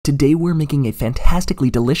Today we're making a fantastically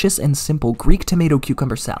delicious and simple Greek tomato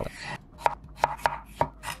cucumber salad.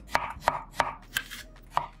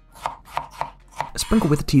 Sprinkle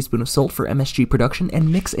with a teaspoon of salt for MSG production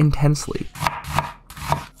and mix intensely.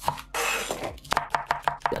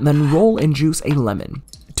 And then roll and juice a lemon.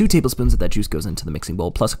 2 tablespoons of that juice goes into the mixing bowl,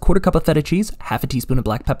 plus a 1/4 cup of feta cheese, half a teaspoon of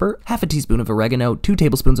black pepper, half a teaspoon of oregano, 2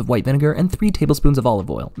 tablespoons of white vinegar, and 3 tablespoons of olive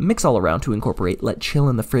oil. Mix all around to incorporate, let chill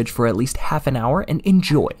in the fridge for at least half an hour, and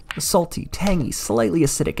enjoy. Salty, tangy, slightly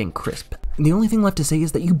acidic, and crisp. The only thing left to say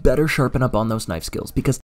is that you better sharpen up on those knife skills, because